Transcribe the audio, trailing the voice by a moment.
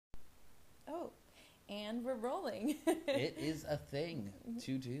And we're rolling. It is a thing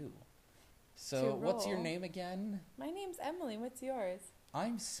to do. So, what's your name again? My name's Emily. What's yours?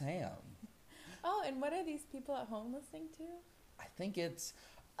 I'm Sam. Oh, and what are these people at home listening to? I think it's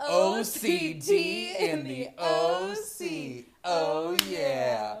OCD in the OC. Oh,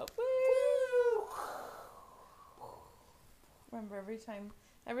 yeah. Woo! Remember, every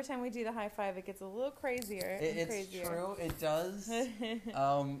time we do the high five, it gets a little crazier and It's crazier. true. It does.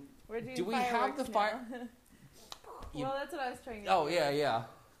 We're doing do we have the fire? Well, that's what I was trying to do. Oh, yeah.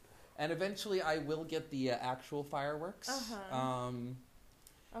 And eventually I will get the actual fireworks. Uh-huh.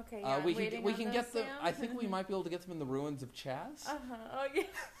 Okay, yeah, we can get them. I think we might be able to get them in the ruins of Chaz. Oh yeah.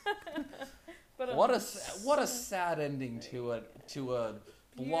 But what a sad ending to a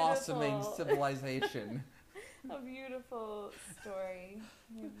blossoming civilization. A beautiful story.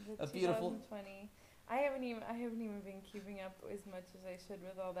 A beautiful 2020. I haven't even been keeping up as much as I should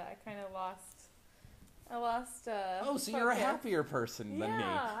with all that. I kind of lost. Oh, so you're a happier person than me.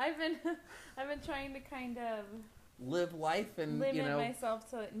 Yeah, I've been trying to kind of live life and limit myself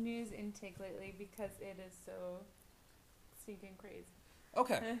to news intake lately because it is so stinking crazy.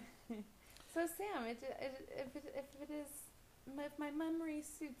 Okay. So Sam, if my memory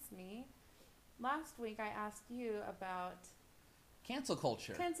suits me, last week I asked you about cancel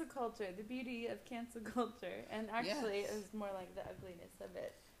culture. Cancel culture, the beauty of cancel culture, and actually it was more like the ugliness of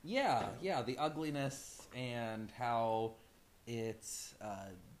it. Yeah, the ugliness and how it's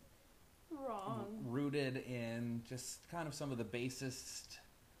wrong, rooted in just kind of some of the basest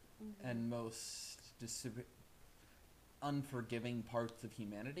and most unforgiving parts of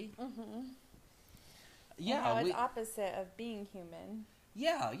humanity. Mm-hmm. Yeah, and how it's opposite of being human.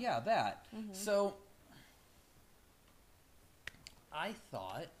 Yeah, that. Mm-hmm. So, I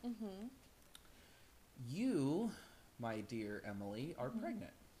thought you, my dear Emily, are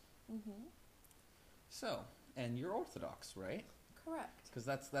pregnant. Mm-hmm. So, and you're Orthodox, right? Correct. Because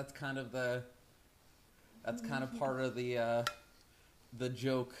that's kind of kind of part of the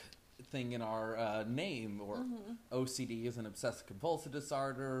joke thing in our name, or OCD is an obsessive compulsive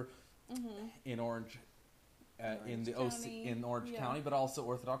disorder in Orange. In Orange County, but also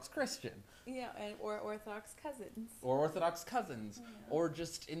Orthodox Christian. Yeah, or Orthodox cousins. Or Orthodox cousins, or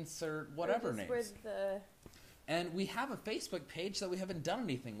just insert whatever names. And we have a Facebook page that we haven't done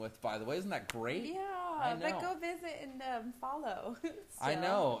anything with, by the way. Isn't that great? Yeah, but go visit and follow. I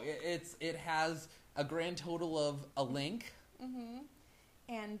know. It has a grand total of a link.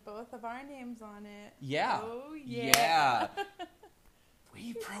 And both of our names on it. Yeah. Oh, yeah.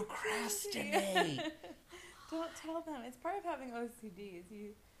 We procrastinate. Don't tell them. It's part of having OCD. Is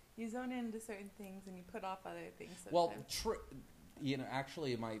you zone into certain things and you put off other things. Sometimes. Well,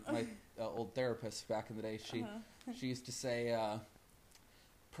 actually, my old therapist back in the day, she used to say,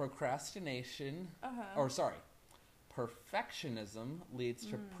 procrastination, perfectionism leads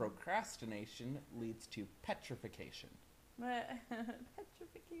to procrastination, leads to petrification.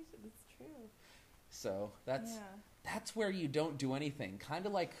 Petrification is true. So that's where you don't do anything. Kind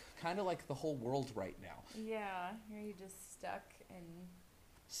of like the whole world right now. Yeah, you're just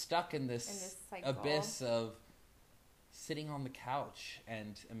stuck in this abyss of sitting on the couch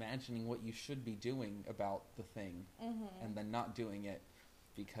and imagining what you should be doing about the thing, and then not doing it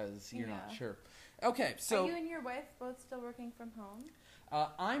because you're not sure. Okay, so are you and your wife both still working from home?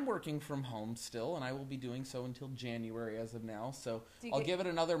 I'm working from home still, and I will be doing so until January as of now. So I'll give it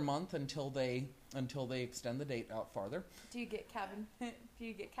another month until they extend the date out farther. Do you get cabin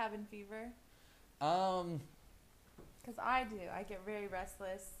fever? Because I do. I get very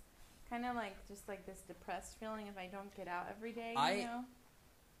restless, kind of like just like this depressed feeling if I don't get out every day.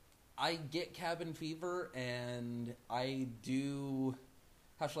 I get cabin fever, and I do.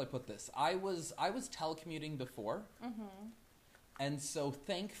 How shall I put this? I was telecommuting before. And so,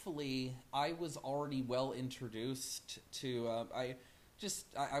 thankfully, I was already well introduced to. I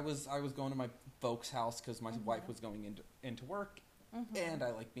was going to my folks' house because my wife was going into work, and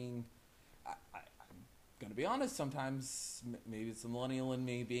I like being. I'm gonna be honest. Sometimes maybe it's the millennial in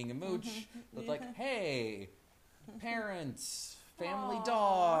me being a mooch, but like, hey, parents, family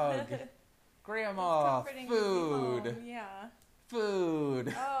dog, grandma, food,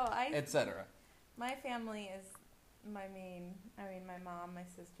 food, etc. My family is. My mom, my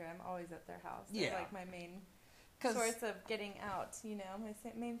sister, I'm always at their house. They're like my main source of getting out, my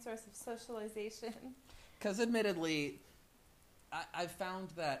main source of socialization. Because admittedly, I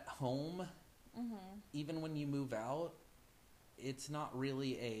found that home, even when you move out, it's not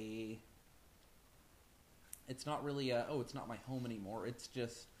really it's not my home anymore. It's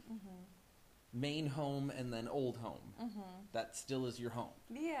just main home and then old home. That still is your home.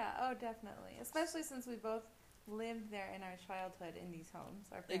 Yeah, oh, definitely. Especially since we both lived there in our childhood in these homes.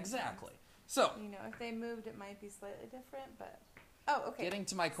 Our Exactly. Homes. So, if they moved, it might be slightly different, but... Oh, okay. Getting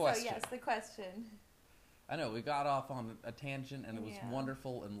to my question. So, yes, the question. I know, we got off on a tangent, and it was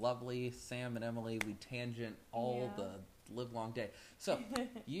wonderful and lovely. Sam and Emily, we tangent all the live-long day. So,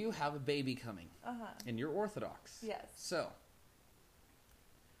 you have a baby coming, and you're Orthodox. Yes. So,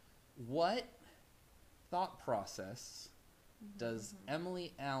 what thought process does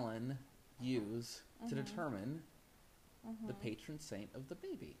Emily Allen use to determine the patron saint of the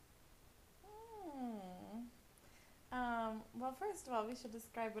baby? Well, first of all, we should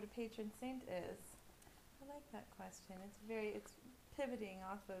describe what a patron saint is. I like that question. It's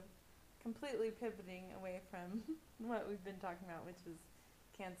completely pivoting away from what we've been talking about, which was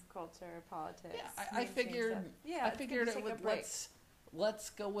cancel culture, politics. Yeah, I figured it would, let's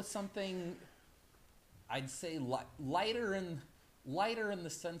go with something, I'd say lighter in the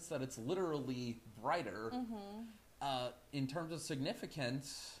sense that it's literally brighter, in terms of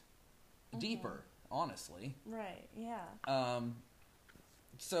significance, deeper, honestly. Right, yeah.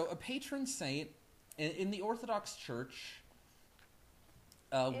 So a patron saint, in the Orthodox Church,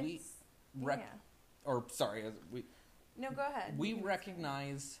 No, go ahead. We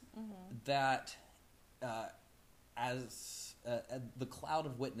recognize that as the cloud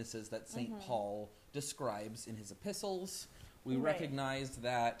of witnesses that St. Paul describes in his epistles. We recognize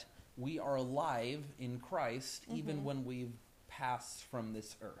that we are alive in Christ even when we've passed from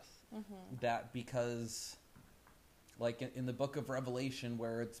this earth. That because, like in the book of Revelation,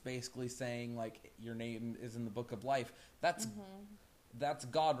 where it's basically saying, like, your name is in the book of life, that's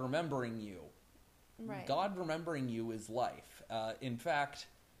God remembering you. Right. God remembering you is life. In fact,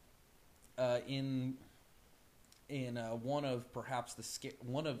 in one of perhaps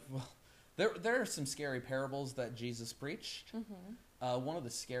there are some scary parables that Jesus preached. One of the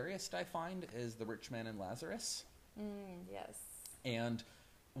scariest I find is the rich man and Lazarus. Yes. And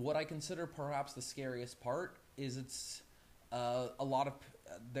what I consider perhaps the scariest part is it's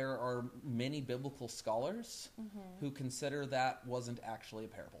there are many biblical scholars who consider that wasn't actually a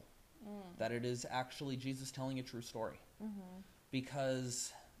parable. That it is actually Jesus telling a true story.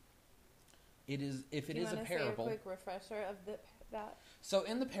 Because it is, if it is a parable... Say a quick refresher of that? So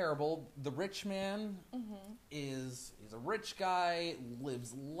in the parable, the rich man is a rich guy,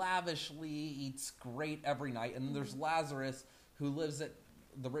 lives lavishly, eats great every night. And then there's Lazarus, who lives at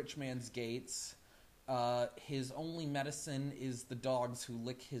the rich man's gates. His only medicine is the dogs who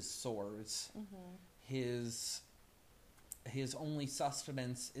lick his sores. His only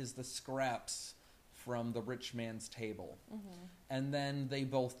sustenance is the scraps from the rich man's table. And then they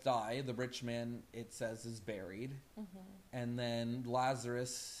both die. The rich man, it says, is buried. And then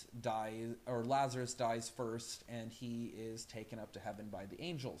Lazarus dies first, and he is taken up to heaven by the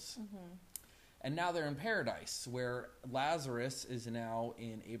angels. And now they're in paradise, where Lazarus is now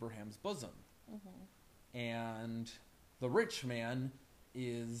in Abraham's bosom. And the rich man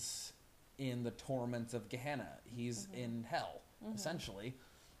is in the torments of Gehenna. He's in hell, essentially.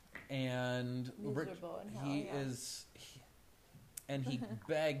 And miserable in hell, he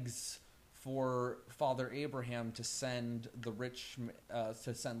begs for Father Abraham to send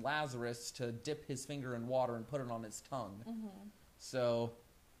Lazarus to dip his finger in water and put it on his tongue. So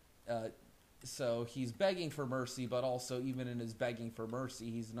he's begging for mercy, but also even in his begging for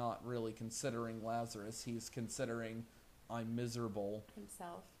mercy, he's not really considering Lazarus. He's considering, I'm miserable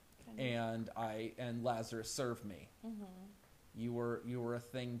himself, and Lazarus serve me. You were a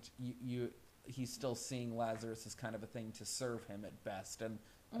thing. He's still seeing Lazarus as kind of a thing to serve him at best, and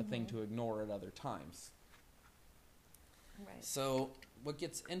a thing to ignore at other times. Right. So what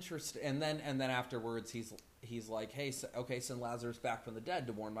gets interesting, and then afterwards he's like, hey, send Lazarus back from the dead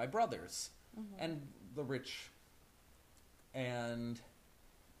to warn my brothers. And the rich and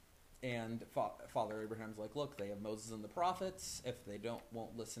Father Abraham's like, look, they have Moses and the prophets. If they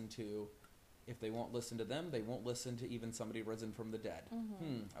won't listen to them, they won't listen to even somebody risen from the dead.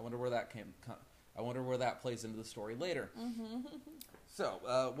 I wonder where that I wonder where that plays into the story later.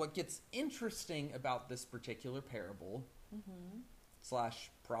 So what gets interesting about this particular parable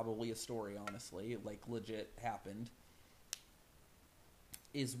 / probably a story, honestly, like legit happened,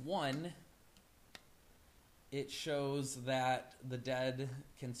 is one, it shows that the dead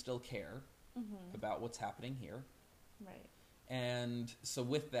can still care about what's happening here. Right. And so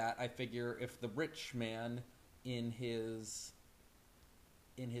with that, I figure if the rich man in his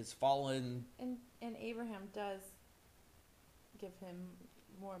fallen... And Abraham does give him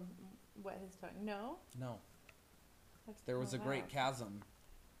more wet his tongue. No? No. There was a great chasm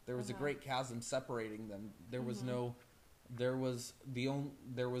There was a great chasm separating them. There was no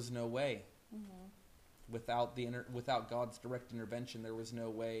way. Without God's direct intervention, there was no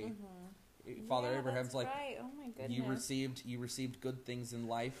way. Father Abraham's like, right. Oh my goodness. you received good things in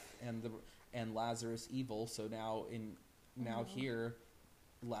life, and Lazarus evil. So now here,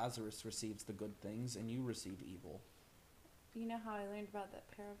 Lazarus receives the good things, and you receive evil. You know how I learned about that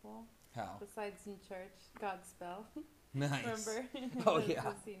parable? How? Besides in church, Godspell. Nice. Remember? Oh yeah.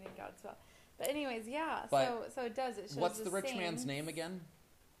 The scene in Godspell. But anyways, yeah. But so it does. It shows. What's the rich man's name again?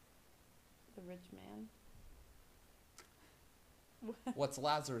 The rich man. What's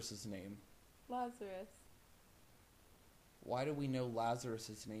Lazarus's name? Lazarus. Why do we know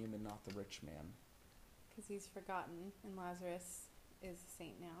Lazarus's name and not the rich man? Because he's forgotten, and Lazarus is a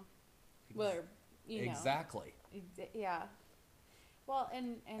saint now. Well, you know. Exactly. Yeah. Well,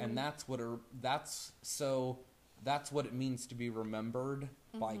 and that's what it means to be remembered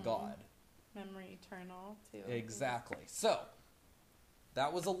by God. Memory eternal too. Exactly. So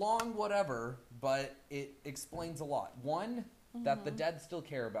that was a long whatever, but it explains a lot. One, that the dead still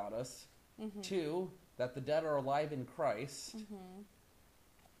care about us. Two, that the dead are alive in Christ.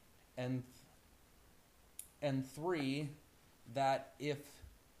 And three, that if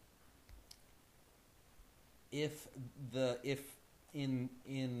in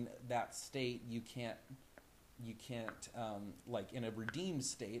that state you can't like in a redeemed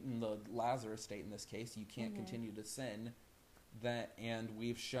state, in the Lazarus state in this case, you can't continue to sin, and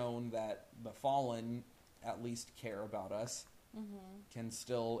we've shown that the fallen at least care about us, can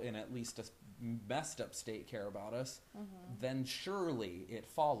still in at least a messed up state care about us, then surely it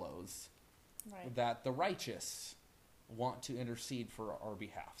follows that the righteous want to intercede for our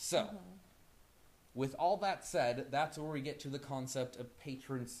behalf. So with all that said, that's where we get to the concept of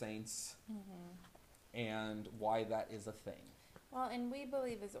patron saints and why that is a thing. Well, and we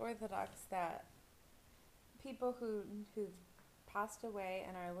believe as Orthodox that people who've passed away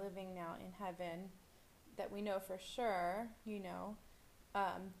and are living now in heaven, that we know for sure,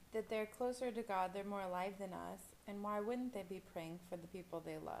 that they're closer to God, they're more alive than us, and why wouldn't they be praying for the people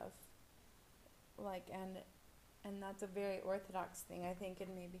they love? And that's a very Orthodox thing, I think,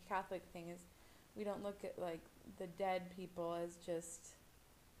 and maybe Catholic thing is we don't look at the dead people as just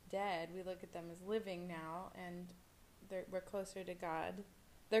dead. We look at them as living now, and we're closer to God.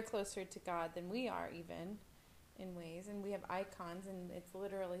 They're closer to God than we are, even in ways. And we have icons, and it's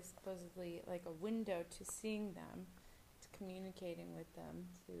literally supposedly like a window to seeing them, to communicating with them,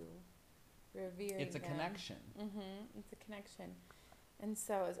 to revering them. It's a connection. It's a connection. And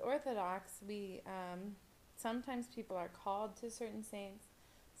so as Orthodox, we sometimes people are called to certain saints.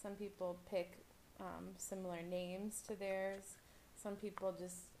 Some people pick similar names to theirs. Some people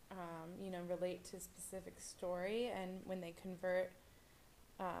just, relate to a specific story. And when they convert,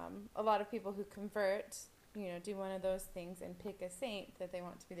 a lot of people who convert, do one of those things and pick a saint that they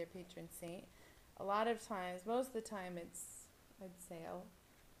want to be their patron saint. A lot of times, most of the time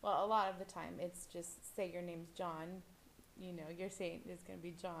a lot of the time it's just say your name's John. Your saint is going to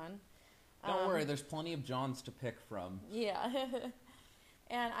be John. Don't worry, there's plenty of Johns to pick from. Yeah.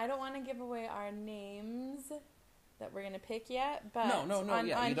 And I don't want to give away our names that we're going to pick yet, but no, on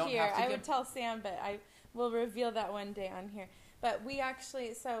you don't here, have to I would tell Sam, but I will reveal that one day on here. But we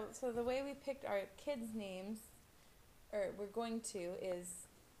actually, so the way we picked our kids' names, or we're going to, is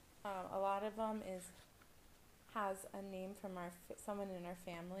a lot of them has a name from someone in our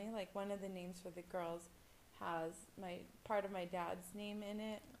family. Like one of the names for the girls has part of my dad's name in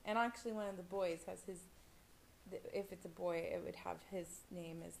it, and actually one of the boys has his. If it's a boy, it would have his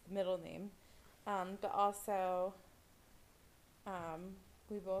name as the middle name. But also,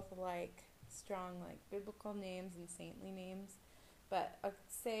 we both like strong, biblical names and saintly names. But let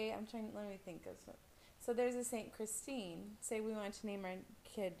me think of some. So there's a Saint Christine. Say we wanted to name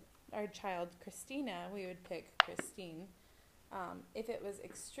our child Christina, we would pick Christine. If it was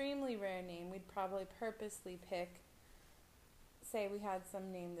extremely rare name, we'd probably purposely pick, say we had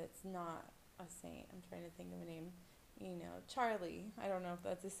some name that's not a saint. I'm trying to think of a name. Charlie. I don't know if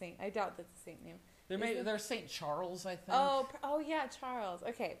that's a saint. I doubt that's a saint name. There's Saint Charles, I think. Oh yeah, Charles.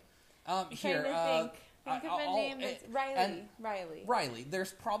 Okay. Here, think of a name that's Riley. Riley.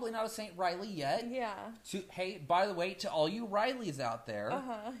 There's probably not a Saint Riley yet. Yeah. Hey, by the way, to all you Rileys out there,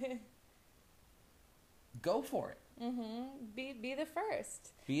 go for it. Be the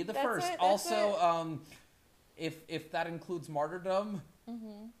first. Be the first. Also, if that includes martyrdom.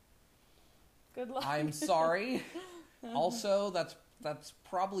 Good luck. I'm sorry. Also, that's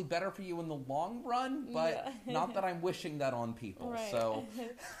probably better for you in the long run, but not that I'm wishing that on people. Right. So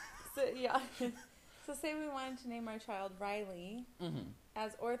yeah. So say we wanted to name our child Riley.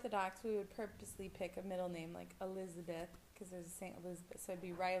 as Orthodox, we would purposely pick a middle name like Elizabeth because there's a Saint Elizabeth, so it'd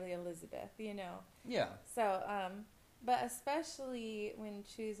be Riley Elizabeth, you know. Yeah. So, but especially when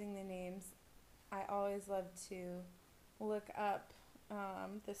choosing the names, I always love to look up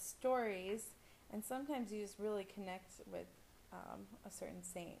the stories, and sometimes you just really connect with a certain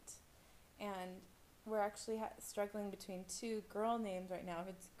saint. And we're actually struggling between two girl names right now, if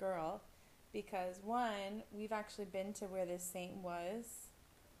it's girl, because one, we've actually been to where this saint was,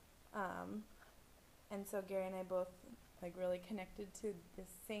 and so Gary and I both like really connected to this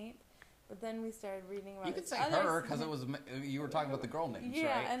saint. But then we started reading about. You could say her because it was you were talking about the girl names,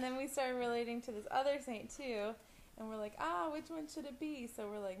 yeah, right? and then we started relating to this other saint too, and we're like, which one should it be? So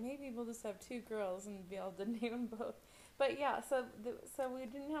we're like, maybe we'll just have two girls and be able to name them both. But yeah, so we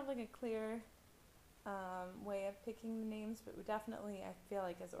didn't have like a clear way of picking the names, but we definitely, I feel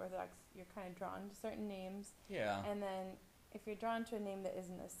like as Orthodox, you're kind of drawn to certain names. Yeah. And then if you're drawn to a name that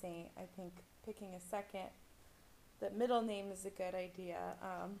isn't a saint, I think picking a second, the middle name is a good idea.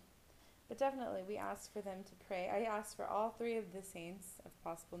 But definitely, we asked for them to pray. I asked for all three of the saints of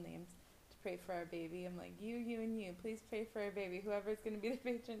possible names to pray for our baby. I'm like, you, and you, please pray for our baby, whoever's going to be the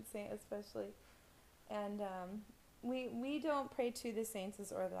patron saint especially. And we don't pray to the saints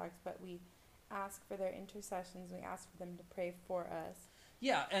as Orthodox, but we ask for their intercessions. We ask for them to pray for us.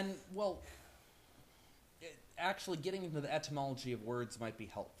 Yeah, and, well, actually getting into the etymology of words might be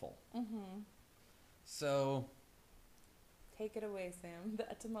helpful. Mm-hmm. So... Take it away, Sam. The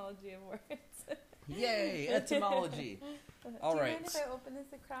etymology of words. Yay, etymology. All right. Do you mind if I open this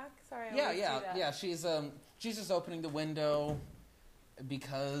a crack? Sorry. Yeah. She's just opening the window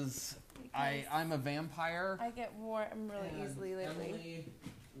because I'm a vampire. I get warm really easily lately. Emily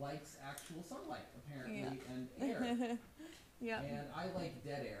likes actual sunlight apparently and air. Yeah. And I like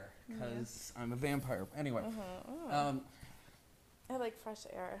dead air because I'm a vampire. Anyway. I like fresh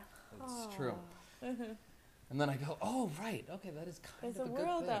air. That's true. And then I go, oh, right. Okay, that is kind There's of a good thing.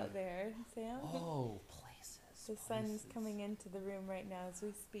 There's a world out there, Sam. Oh, places. The sun's coming into the room right now as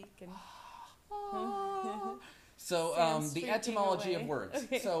we speak. And so, the etymology of words.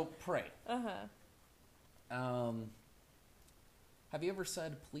 Okay. So, pray. Uh-huh. Have you ever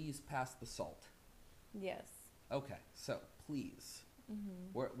said, please pass the salt? Yes. Okay, so, please.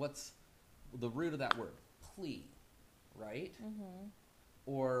 Mm-hmm. What's the root of that word? Plea, right? Mm-hmm.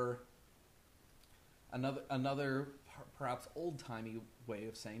 Or... Another perhaps old-timey way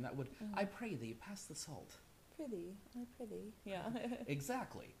of saying that would, I pray thee, pass the salt. Pretty. Yeah.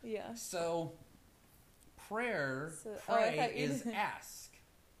 Exactly. Yeah. So, pray is ask.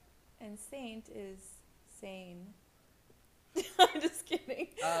 And saint is sane. I'm just kidding.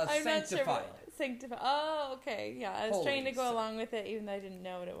 I'm sanctified. Not sure sanctified. Oh, okay. Yeah, I was Holy trying to go along with it, even though I didn't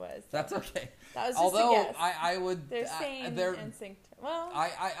know what it was. So. That's okay. That was just Although a guess. I would. They're sane and sanctified. Well,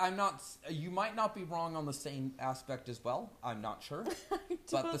 I'm not. You might not be wrong on the same aspect as well. I'm not sure. I'm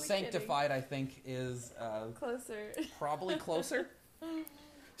but the sanctified, I think, is closer. Probably closer.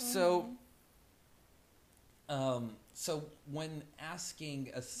 So, so when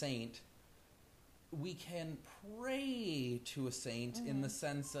asking a saint, we can pray to a saint in the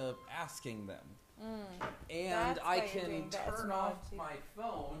sense of asking them. And I can turn off my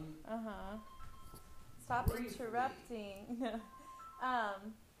phone. Stop briefly. interrupting.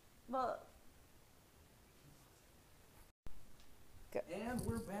 Well. And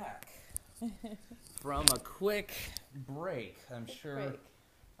we're back from a quick break. I'm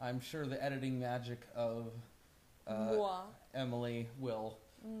sure the editing magic of Emily will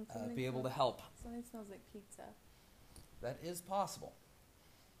be able to help. Something smells like pizza. That is possible.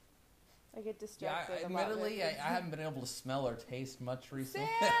 I get distracted. Yeah, admittedly, I haven't been able to smell or taste much recently.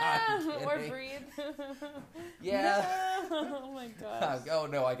 Or breathe. Yeah. No. Oh my gosh. Oh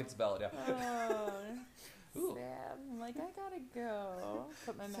no, I can smell it. Yeah. Oh. Sam, I'm like, I gotta go.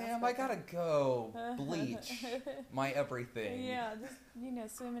 Put my mask Sam, I gotta go. Bleach my everything. Yeah,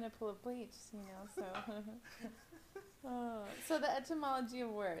 just swim in a pool of bleach. So. So the etymology of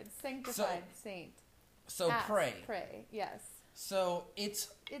words: sanctified, saint. So ask, pray. Pray. Yes. So it's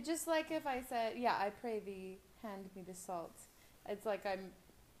just like if I said, I pray thee, hand me the salt. It's like I'm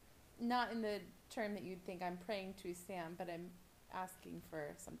not in the term that you'd think I'm praying to Sam, but I'm asking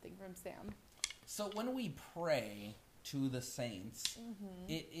for something from Sam. So when we pray to the saints,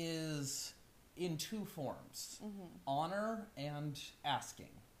 it is in two forms, honor and asking.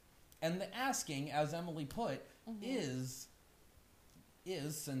 And the asking, as Emily put, is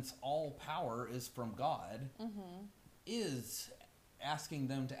since all power is from God, is asking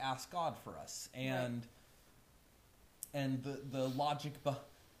them to ask God for us. And the logic,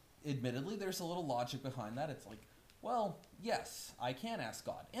 admittedly, there's a little logic behind that. It's like, Well, yes, I can ask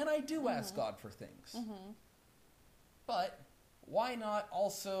God, and I do ask God for things. But why not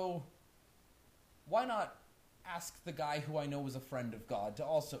ask the guy who I know is a friend of God to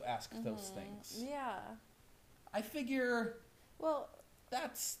also ask those things? Yeah. I figure, well,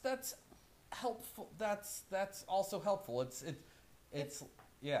 that's helpful. That's also helpful. It's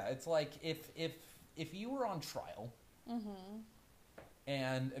like if you were on trial,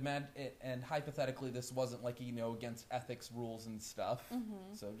 and hypothetically this wasn't like, against ethics rules and stuff.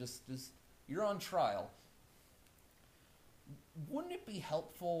 So just you're on trial. Wouldn't it be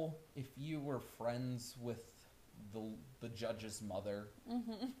helpful if you were friends with the judge's mother,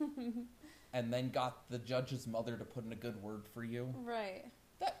 and then got the judge's mother to put in a good word for you? Right.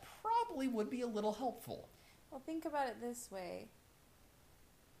 That probably would be a little helpful. Well, think about it this way.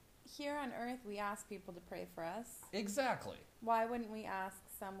 Here on earth, we ask people to pray for us. Exactly. Why wouldn't we ask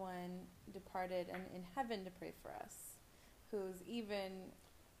someone departed and in heaven to pray for us, who's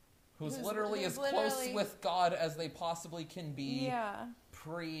literally as close with God as they possibly can be? Yeah.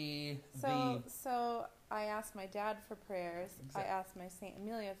 So I asked my dad for prayers. Exactly. I asked my Saint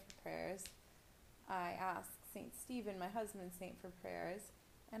Amelia for prayers. I asked Saint Stephen, my husband's saint, for prayers.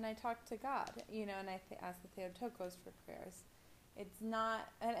 And I talked to God, and I asked the Theotokos for prayers. It's not,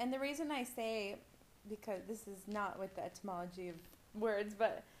 and the reason I say, because this is not with the etymology of words,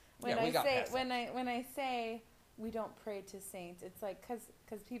 but when I say we don't pray to saints, it's like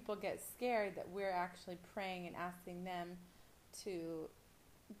because people get scared that we're actually praying and asking them to,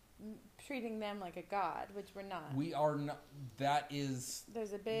 treating them like a god, which we're not. We are not. That is.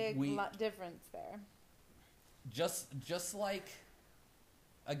 There's a big difference there. Just like.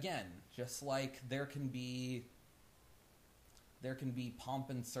 Again, just like there can be pomp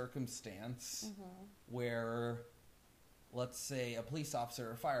and circumstance where, let's say, a police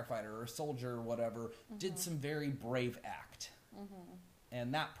officer, a firefighter, or a soldier, or whatever, did some very brave act,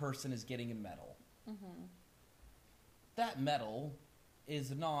 and that person is getting a medal. That medal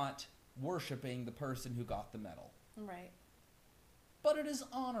is not worshiping the person who got the medal. Right. But it is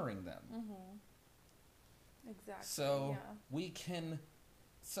honoring them. Exactly. So we can...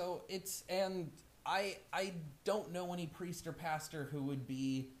 So it's, and I don't know any priest or pastor who would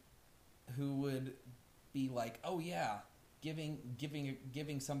be like, oh yeah, giving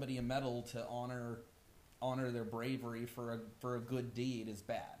somebody a medal to honor their bravery for a good deed is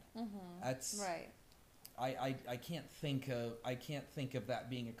bad. That's right. I can't think of that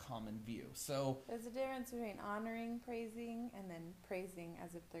being a common view. So there's a difference between honoring, praising, and then praising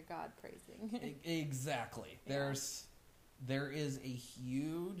as if they're God praising. Exactly. Yeah. There is a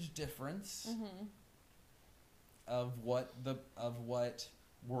huge difference of worship.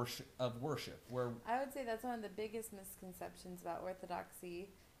 Where I would say that's one of the biggest misconceptions about Orthodoxy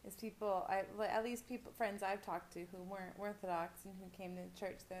is people. At least friends I've talked to who weren't Orthodox and who came to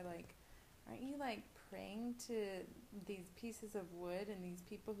church. They're like, "Aren't you like praying to these pieces of wood and these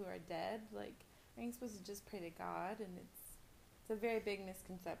people who are dead? Like, aren't you supposed to just pray to God?" And it's a very big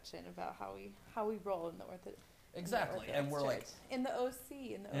misconception about how we roll in the Orthodox. Exactly, and we're church. Like in the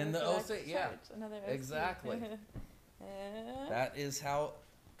OC, in the OC, yeah, church, another OC. Exactly. That is how,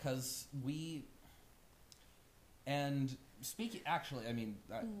 because we, and speaking, actually, I mean,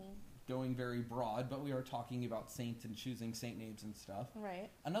 going very broad, but we are talking about saints and choosing saint names and stuff. Right.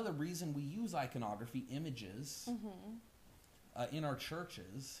 Another reason we use iconography, images, in our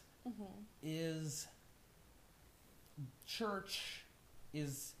churches, is church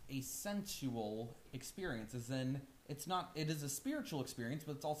is a sensual experience, as in it is a spiritual experience,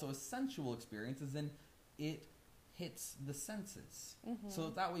 but it's also a sensual experience, as in it hits the senses. So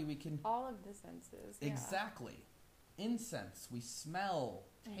that way we can... all of the senses. Exactly. Yeah. Incense, we smell,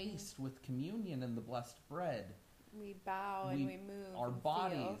 taste with communion and the blessed bread. We bow and we move. Our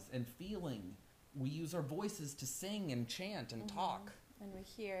bodies and feeling. We use our voices to sing and chant and talk. And we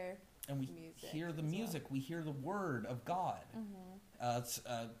hear... and we hear the music. We hear the word of God.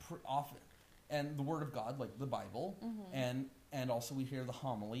 Often, and the word of God, like the Bible, and also we hear the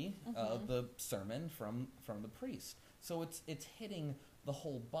homily, the sermon from the priest. So it's hitting the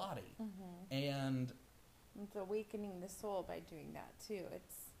whole body, and it's awakening the soul by doing that too.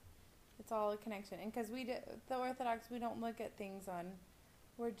 It's all a connection, and because the Orthodox, we don't look at things on.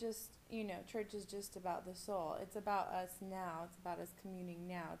 We're just, church is just about the soul. It's about us now. It's about us communing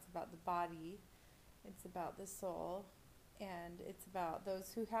now. It's about the body. It's about the soul. And it's about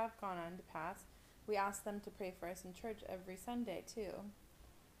those who have gone on to pass. We ask them to pray for us in church every Sunday, too.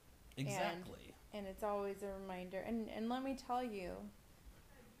 Exactly. And it's always a reminder. And let me tell you,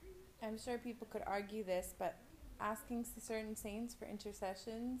 I'm sure people could argue this, but asking certain saints for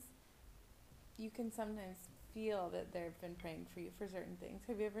intercessions, you can sometimes feel that they've been praying for you for certain things.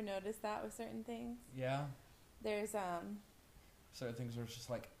 Have you ever noticed that with certain things? Yeah. There's certain things are just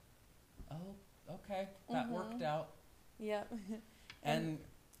like, oh, okay, that worked out. Yep. And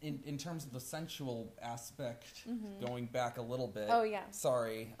in terms of the sensual aspect, going back a little bit. Oh yeah.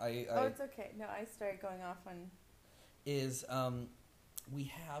 Sorry, Oh, it's okay. No, I started going off on.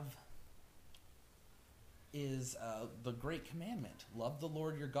 We have the great commandment: love the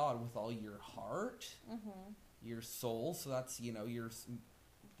Lord your God with all your heart, your soul. So that's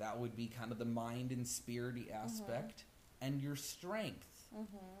that would be kind of the mind and spirity aspect, and your strength.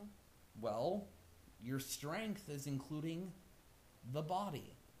 Well, your strength is including the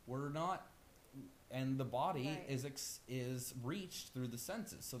body. And the body is reached through the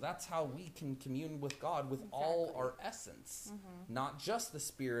senses. So that's how we can commune with God with all our essence. Not just the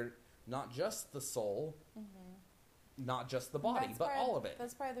spirit, not just the soul, not just the body, but all of it.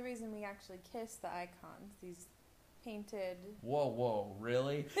 That's part of the reason we actually kiss the icons, these painted... Whoa,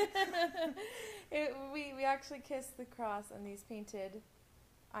 really? We actually kiss the cross and these painted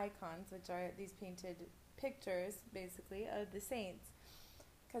icons, which are these painted pictures, basically, of the saints.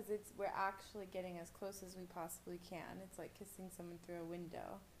 Because we're actually getting as close as we possibly can. It's like kissing someone through a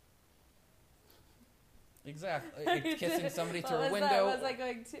window. Exactly. It's kissing somebody through a window. Was I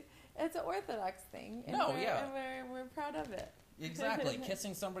going to? It's an Orthodox thing. And we're proud of it. Exactly.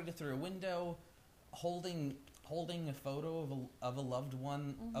 Kissing somebody through a window, holding a photo of a loved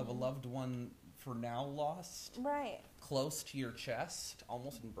one for now lost. Right. Close to your chest,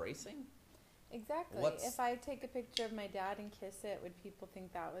 almost embracing. Exactly. If I take a picture of my dad and kiss it, would people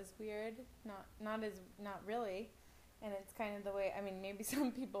think that was weird? Not really. And it's kind of the way, I mean, maybe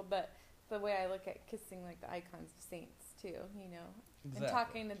some people, but the way I look at kissing like the icons of saints too, Exactly. And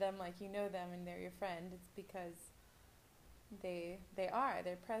talking to them like you know them and they're your friend. It's because they're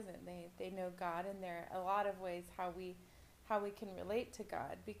present. They know God, and there are a lot of ways how we can relate to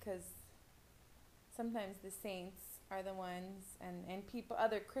God, because sometimes the saints are the ones, and people,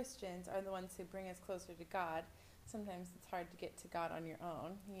 other Christians are the ones who bring us closer to God. Sometimes it's hard to get to God on your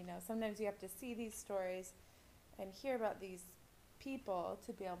own, Sometimes you have to see these stories and hear about these people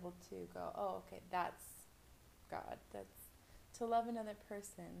to be able to go, oh, okay, that's God. That's to love another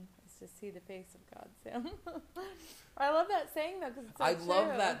person is to see the face of God, Sam. I love that saying, though, because it's so true.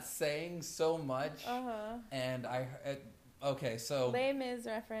 love that saying so much. And so... Les Mis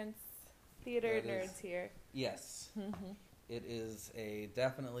reference. Theater nerds here. Yes. It is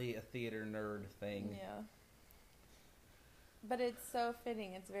definitely a theater nerd thing. Yeah. But it's so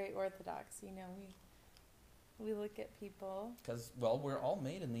fitting. It's very Orthodox. We look at people. Because, we're all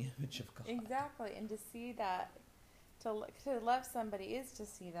made in the image of God. Exactly. And to see that, to love somebody is to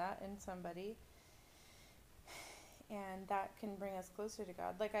see that in somebody. And that can bring us closer to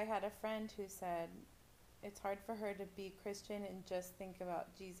God. Like, I had a friend who said it's hard for her to be Christian and just think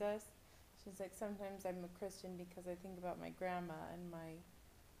about Jesus. She's like, sometimes I'm a Christian because I think about my grandma and my,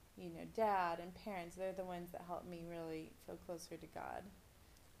 dad and parents. They're the ones that help me really feel closer to God,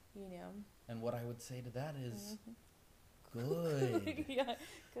 And what I would say to that is, good. Yeah,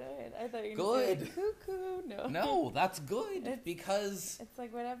 good. I thought you were going to say, cuckoo. No, that's good, because... It's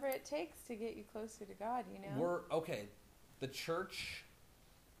like whatever it takes to get you closer to God, the church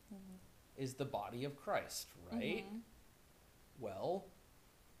is the body of Christ, right? Well...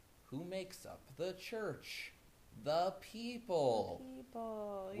 Who makes up the church? The people. The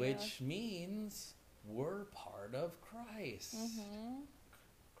people, yeah. Which means we're part of Christ.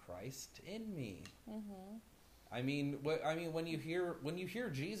 Christ in me. I mean, when you hear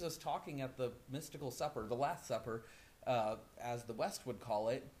Jesus talking at the mystical supper, the Last Supper, as the West would call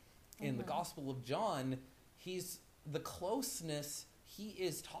it, in the Gospel of John, the closeness. He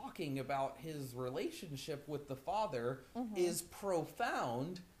is talking about his relationship with the Father is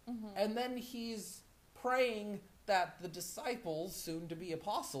profound. And then he's praying that the disciples, soon to be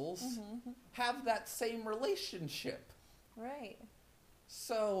apostles, have that same relationship. Right.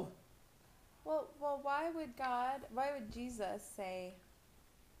 So... Well, why would Jesus say,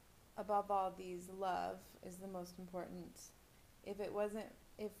 above all these, love is the most important? If it wasn't,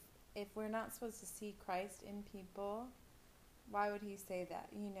 if we're not supposed to see Christ in people, why would he say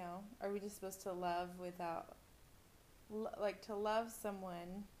that, Are we just supposed to love without... to love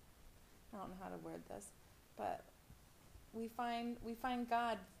someone, I don't know how to word this, but we find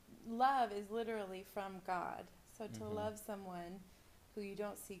God, love is literally from God. So to love someone who you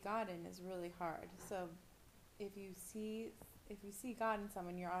don't see God in is really hard. So if you see God in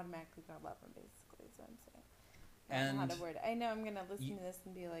someone, you're automatically going to love him, basically, is what I'm saying. I don't know how to word it. I know I'm going to listen to this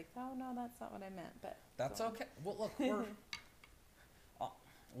and be like, oh, no, that's not what I meant, but... That's okay. Well, look,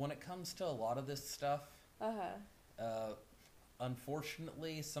 when it comes to a lot of this stuff,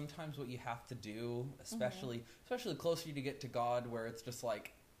 Unfortunately, sometimes what you have to do, especially the closer you get to God, where it's just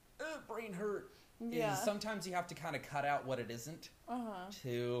like, brain hurt, is sometimes you have to kind of cut out what it isn't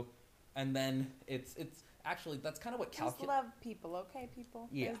to, and then it's actually, that's kind of what just love people, okay, people?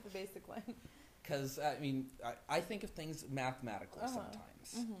 Yeah. There's the basic line. Because, I mean, I think of things mathematically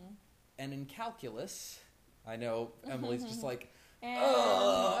sometimes. And in calculus, I know Emily's just like,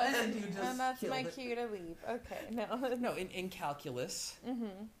 and you just and that's my it. cue to leave. Okay, no. No, in calculus,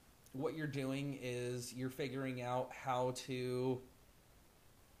 what you're doing is you're figuring out how to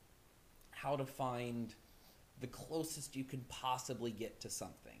find the closest you can possibly get to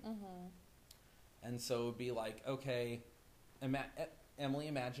something. And so it would be like, okay, Emily,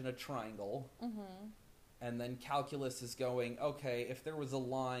 imagine a triangle. And then calculus is going, okay, if there was a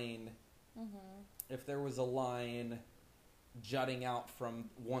line jutting out from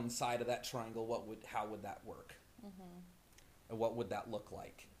one side of that triangle, how would that work? And what would that look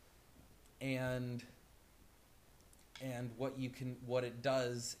like? And what it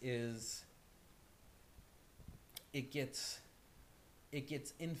does is it gets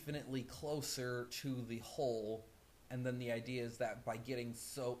infinitely closer to the whole, and then the idea is that by getting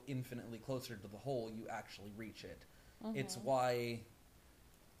so infinitely closer to the whole, you actually reach it. It's why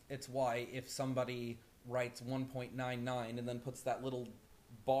if somebody writes 1.99 and then puts that little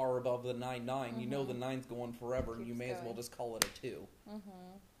bar above the 99, you know the 9's going forever, and you may as well just call it a 2.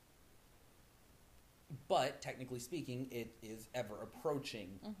 But technically speaking, it is ever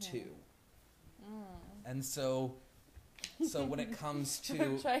approaching 2. And so when it comes to...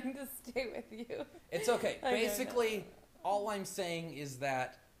 I'm trying to stay with you. It's okay. Basically, all I'm saying is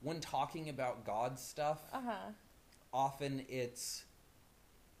that when talking about God stuff, often it's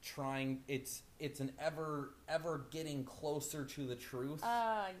an ever getting closer to the truth.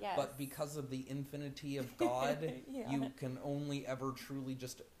 Yes. But because of the infinity of God, you can only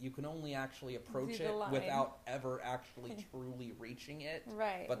actually approach it without ever actually truly reaching it.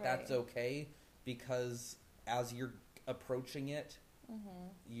 Right. But that's okay, because as you're approaching it,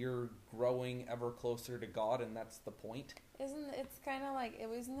 you're growing ever closer to God, and that's the point. It's kind of like,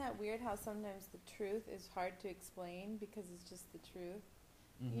 isn't that weird how sometimes the truth is hard to explain because it's just the truth?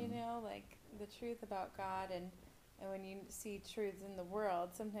 You know, like the truth about God, and when you see truths in the world,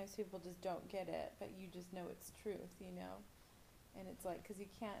 sometimes people just don't get it, but you just know it's truth, you know? And it's like, because you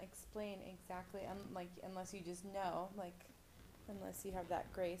can't explain exactly, unless you just know, unless you have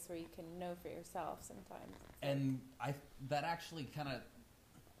that grace where you can know for yourself sometimes. And that actually kind of,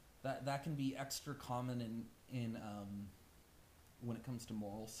 that can be extra common in when it comes to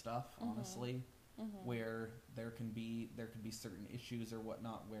moral stuff, honestly. Where there can be certain issues or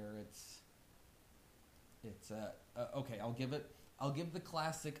whatnot where it's okay. I'll give the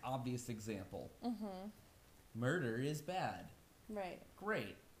classic obvious example. Murder is bad. Right.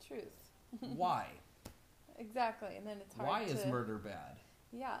 Great. Truth. Why? Exactly, and then it's hard. Why is murder bad?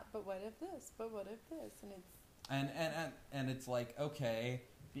 Yeah, but what if this? But what if this? And it's and it's like, okay,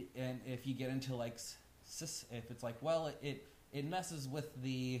 and if you get into like if it's like, well, it messes with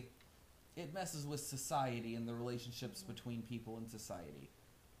society and the relationships between people in society.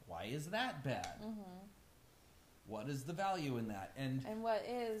 Why is that bad? What is the value in that? And what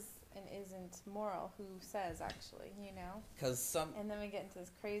is and isn't moral? Who says, actually, you know? And then we get into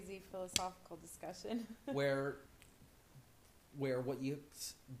this crazy philosophical discussion where what you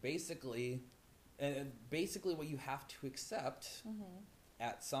basically what you have to accept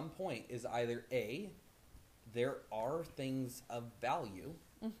at some point is either A, there are things of value,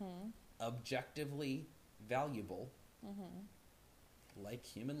 objectively valuable, like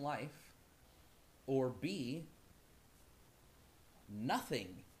human life, or B,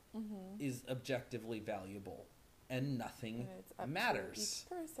 nothing is objectively valuable and nothing it's up matters. to each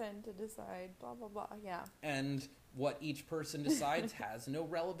person to decide, blah, blah, blah, yeah. And what each person decides has no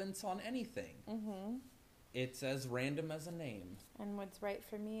relevance on anything. It's as random as a name. And what's right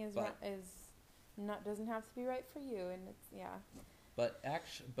for me doesn't have to be right for you, and it's, yeah. But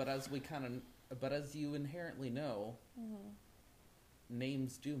as you inherently know,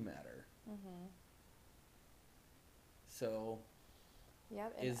 names do matter. So,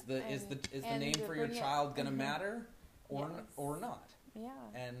 yep, is the name for your child gonna matter or not? Yeah.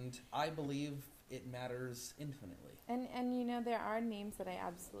 And I believe it matters infinitely. And you know, there are names that I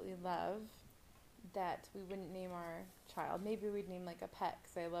absolutely love that we wouldn't name our child. Maybe we'd name like a pet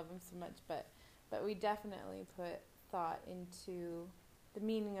because I love him so much, but we definitely put thought into the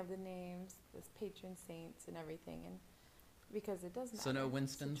meaning of the names, the patron saints and everything, and because it does matter. So no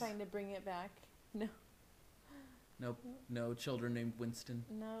Winstons? So trying to bring it back. No. Nope. No children named Winston.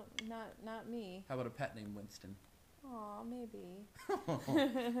 No, not me. How about a pet named Winston? Aw, maybe.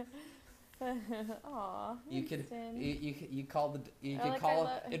 Aw, You could Winston. you call the you Oh, could like call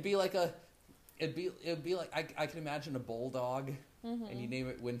I it. It'd be like a. It'd be like I can imagine a bulldog, and you name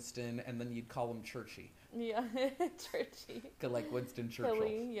it Winston, and then you'd call him Churchy. Yeah, Churchy. Like Winston Churchill.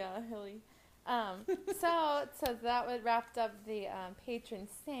 Hilly. So that would wrapped up the patron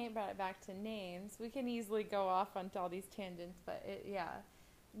saint, brought it back to names. We can easily go off onto all these tangents, but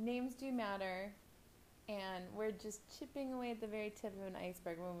names do matter, and we're just chipping away at the very tip of an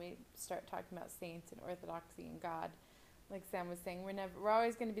iceberg when we start talking about saints and orthodoxy and God. Like Sam was saying, we're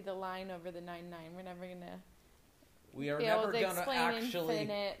always going to be the line over the 99. We're never going to. We are never going to explain actually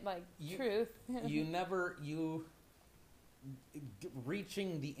infinite, truth.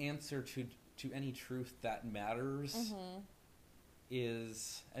 Reaching the answer to any truth that matters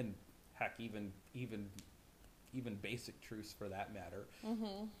is, and heck, even basic truths for that matter,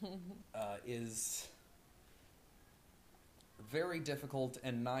 is very difficult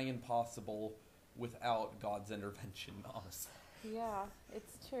and nigh impossible without God's intervention, honestly. Yeah,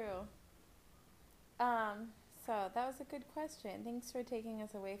 it's true. So that was a good question. Thanks for taking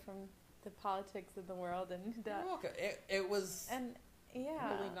us away from the politics of the world and that. You're welcome. It was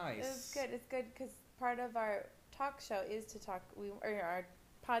really nice. It's good because part of our talk show is to talk. Our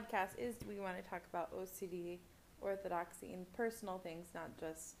podcast is we want to talk about OCD, orthodoxy, and personal things, not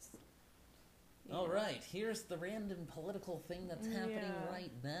just. All right, here's the random political thing that's happening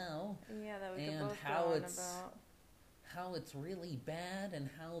right now. Yeah, that we could and both how go on it's about. How it's really bad, and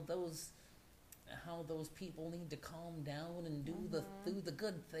how those people need to calm down and do the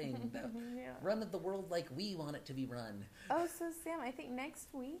good thing, run of the world like we want it to be run. Oh, so Sam, I think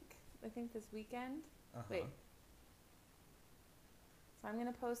next week, this weekend. Wait. So I'm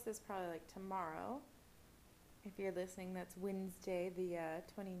gonna post this probably like tomorrow. If you're listening, that's Wednesday, the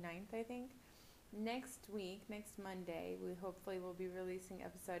 29th, I think. Next week, next Monday, we hopefully will be releasing an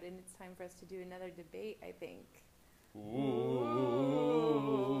episode, and it's time for us to do another debate, I think. Ooh.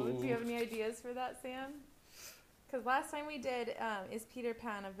 Do you have any ideas for that, Sam? Because last time we did Is Peter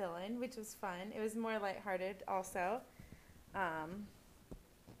Pan a Villain, which was fun. It was more lighthearted also.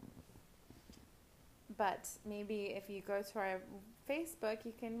 But maybe if you go to our Facebook,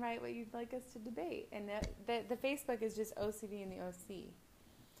 you can write what you'd like us to debate. And the Facebook is just OCD and the OC.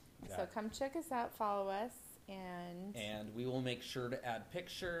 So come check us out, follow us, and we will make sure to add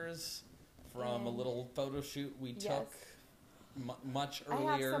pictures from a little photo shoot we took much earlier.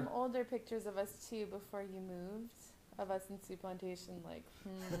 I have some older pictures of us too before you moved, of us in Sioux Plantation.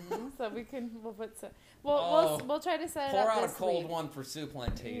 So we'll put some. We'll try to set it up. Pour out this a cold week. one for Sioux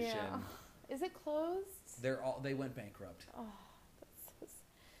Plantation. Yeah. Is it closed? They went bankrupt. Oh,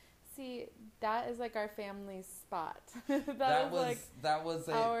 see, that is like our family's spot. that was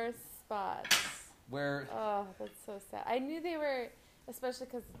our spot. Where? Oh, that's so sad. I knew they were, especially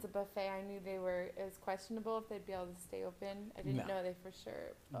because it's a buffet. I knew it was questionable if they'd be able to stay open. I didn't know they for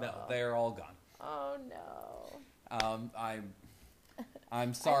sure. No, they're all gone. Oh no.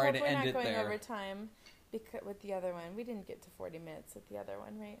 I'm sorry to end it there. We're not going over time with the other one. We didn't get to 40 minutes with the other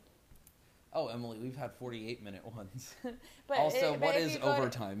one, right? Oh, Emily, we've had 48-minute ones. But also, what is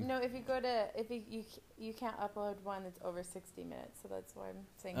overtime? You can't upload one that's over 60 minutes. So that's why I'm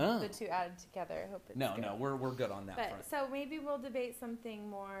saying the two added together. I hope it's good. No, we're good on that front. So maybe we'll debate something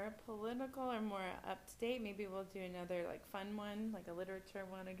more political or more up to date. Maybe we'll do another fun one, like a literature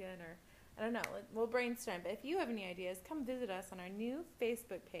one again, or I don't know. We'll brainstorm. But if you have any ideas, come visit us on our new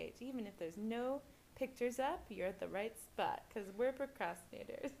Facebook page. Even if there's no pictures up, you're at the right spot because we're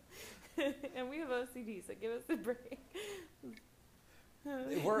procrastinators. And we have OCD, so give us a break.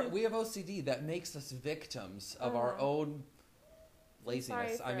 We have OCD that makes us victims of our own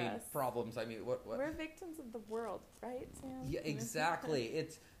laziness. Problems. What? We're victims of the world, right, Sam? Yeah, exactly.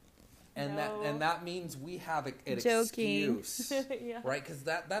 That means we have an excuse, right? Because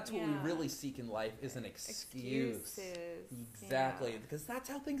that's what we really seek in life is an excuse. Excuses. Exactly, because that's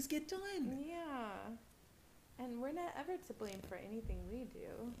how things get done. Yeah. And we're not ever to blame for anything we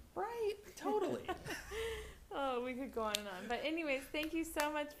do. Right, totally. Oh, we could go on and on. But anyways, thank you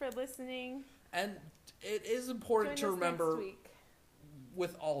so much for listening. And it is important to remember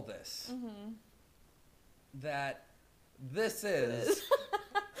with all this that this is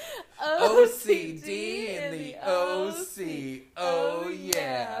OCD in the OC. Oh,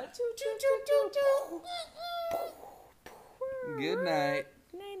 yeah. Good night.